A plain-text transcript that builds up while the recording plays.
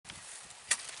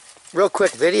Real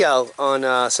quick video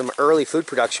on some early food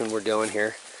production we're doing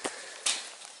here.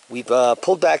 We've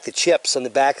pulled back the chips on the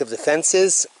back of the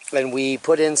fences, and we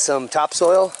put in some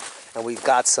topsoil, and we've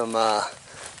got some,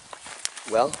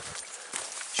 well,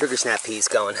 sugar snap peas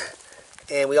going.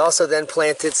 And we also then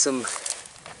planted some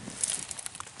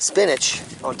spinach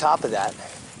on top of that.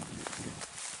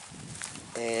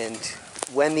 And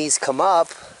when these come up,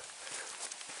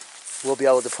 we'll be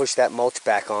able to push that mulch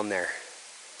back on there.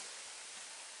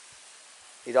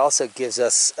 It also gives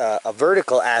us a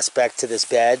vertical aspect to this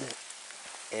bed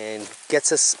and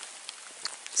gets us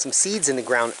some seeds in the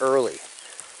ground early.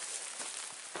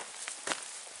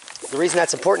 The reason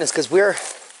that's important is because we're,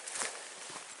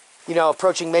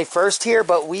 approaching May 1st here,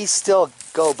 but we still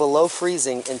go below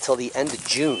freezing until the end of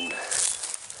June.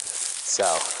 So,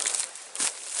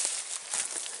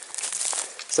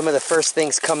 some of the first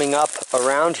things coming up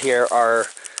around here are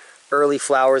early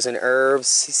flowers and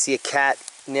herbs. You see a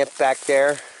catnip back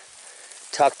there,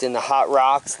 tucked in the hot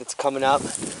rocks that's coming up.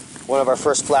 One of our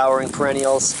first flowering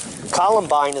perennials.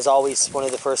 Columbine is always one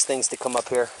of the first things to come up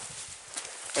here.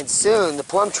 And soon the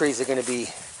plum trees are going to be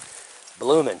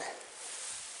blooming.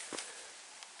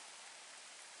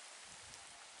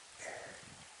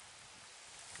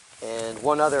 And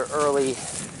one other early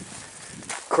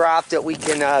crop that we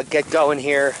can get going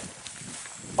here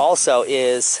also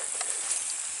is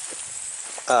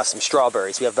some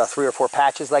strawberries. We have about 3 or 4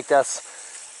 patches like this,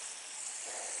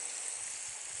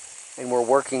 and we're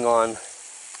working on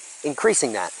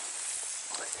increasing that.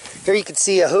 Here you can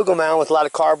see a hugel mound with a lot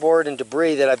of cardboard and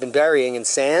debris that I've been burying in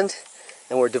sand,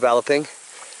 and we're developing.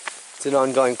 It's an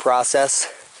ongoing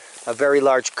process. A very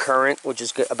large currant, which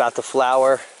is about to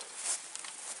flower.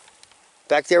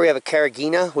 Back there we have a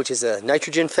carrageenan, which is a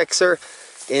nitrogen fixer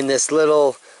in this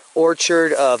little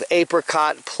orchard of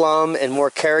apricot, plum, and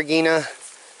more carrageenan.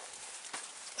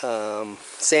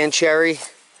 Sand cherry,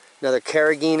 another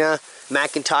carrageenan,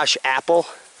 Macintosh apple.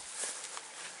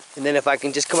 And then if I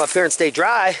can just come up here and stay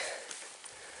dry,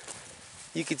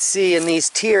 you can see in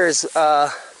these tiers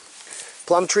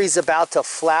plum trees about to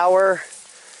flower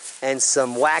and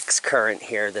some wax currant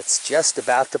here that's just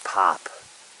about to pop.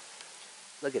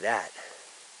 Look at that.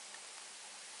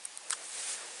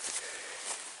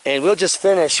 And we'll just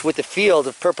finish with the field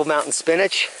of purple mountain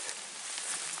spinach.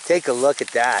 Take a look at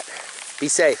that. Be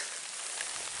safe.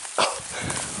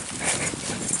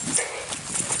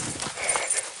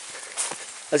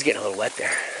 I was getting a little wet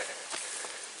there.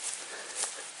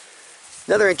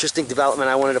 Another interesting development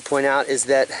I wanted to point out is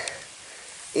that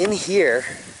in here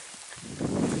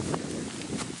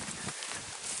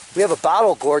we have a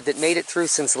bottle gourd that made it through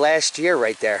since last year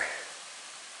right there.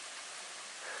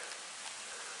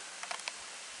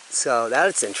 So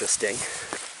that's interesting.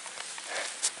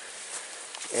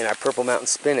 And our purple mountain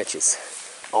spinach is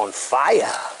on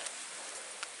fire.